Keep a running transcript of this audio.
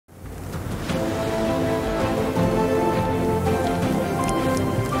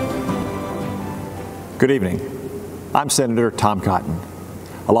Good evening. I'm Senator Tom Cotton.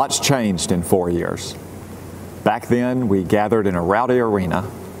 A lot's changed in 4 years. Back then, we gathered in a rowdy arena.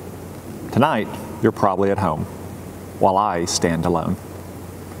 Tonight, you're probably at home, while I stand alone.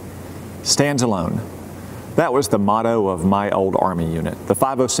 Stands alone. That was the motto of my old Army unit, the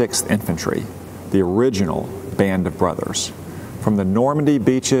 506th Infantry, the original band of brothers. From the Normandy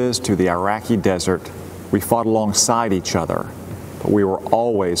beaches to the Iraqi desert, we fought alongside each other, but we were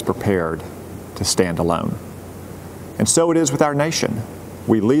always prepared to stand alone. And so it is with our nation.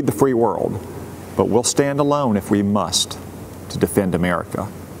 We lead the free world, but we'll stand alone if we must to defend America.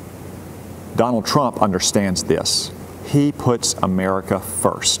 Donald Trump understands this. He puts America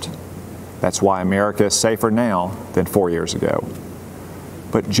first. That's why America is safer now than 4 years ago.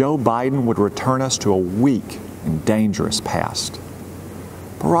 But Joe Biden would return us to a weak and dangerous past.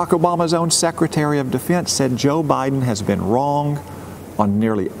 Barack Obama's own Secretary of Defense said Joe Biden has been wrong on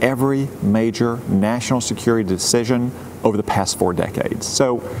nearly every major national security decision over the past 4 decades.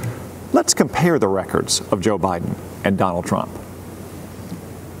 So let's compare the records of Joe Biden and Donald Trump.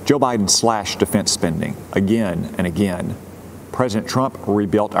 Joe Biden slashed defense spending again and again. President Trump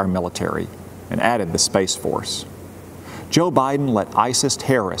rebuilt our military and added the Space Force. Joe Biden let ISIS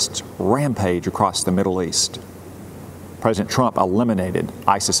terrorists rampage across the Middle East. President Trump eliminated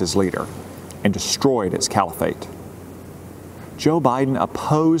ISIS's leader and destroyed its caliphate. Joe Biden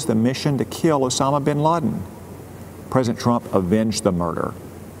opposed the mission to kill Osama bin Laden. President Trump avenged the murder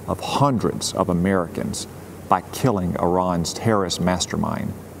of hundreds of Americans by killing Iran's terrorist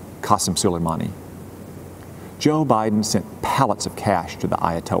mastermind, Qasem Soleimani. Joe Biden sent pallets of cash to the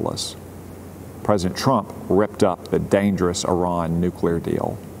Ayatollahs. President Trump ripped up the dangerous Iran nuclear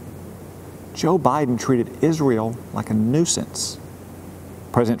deal. Joe Biden treated Israel like a nuisance.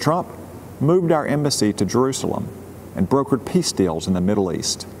 President Trump moved our embassy to Jerusalem and brokered peace deals in the Middle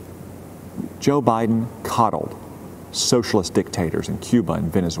East. Joe Biden coddled socialist dictators in Cuba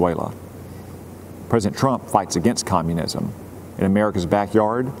and Venezuela. President Trump fights against communism in America's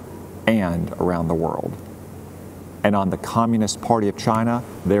backyard and around the world. And on the Communist Party of China,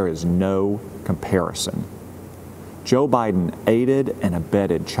 there is no comparison. Joe Biden aided and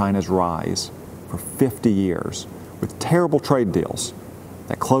abetted China's rise for 50 years with terrible trade deals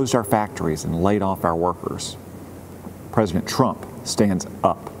that closed our factories and laid off our workers. President Trump stands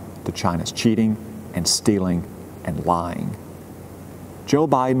up to China's cheating and stealing and lying. Joe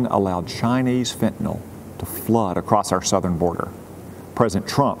Biden allowed Chinese fentanyl to flood across our southern border. President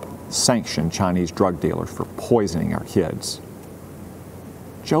Trump sanctioned Chinese drug dealers for poisoning our kids.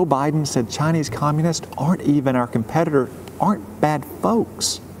 Joe Biden said Chinese communists aren't even our competitor, aren't bad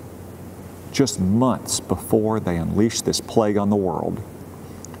folks. Just months before they unleashed this plague on the world.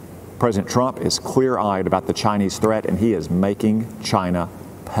 President Trump is clear-eyed about the Chinese threat, and he is making China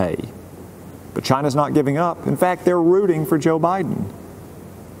pay. But China's not giving up. In fact, they're rooting for Joe Biden.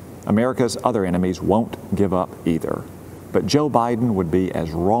 America's other enemies won't give up either. But Joe Biden would be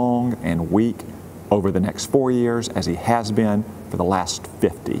as wrong and weak over the next 4 years as he has been for the last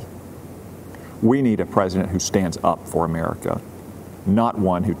 50. We need a president who stands up for America, not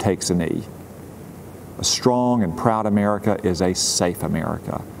one who takes a knee. A strong and proud America is a safe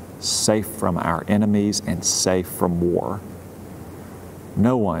America, safe from our enemies and safe from war.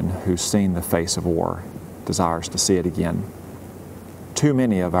 No one who's seen the face of war desires to see it again. Too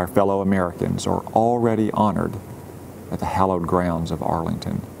many of our fellow Americans are already honored at the hallowed grounds of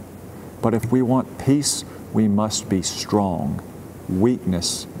Arlington. But if we want peace, we must be strong.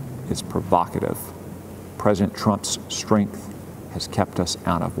 Weakness is provocative. President Trump's strength has kept us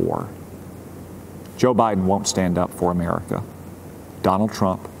out of war. Joe Biden won't stand up for America. Donald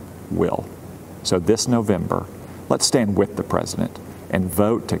Trump will. So this November, let's stand with the president and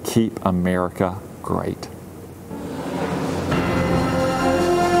vote to keep America great.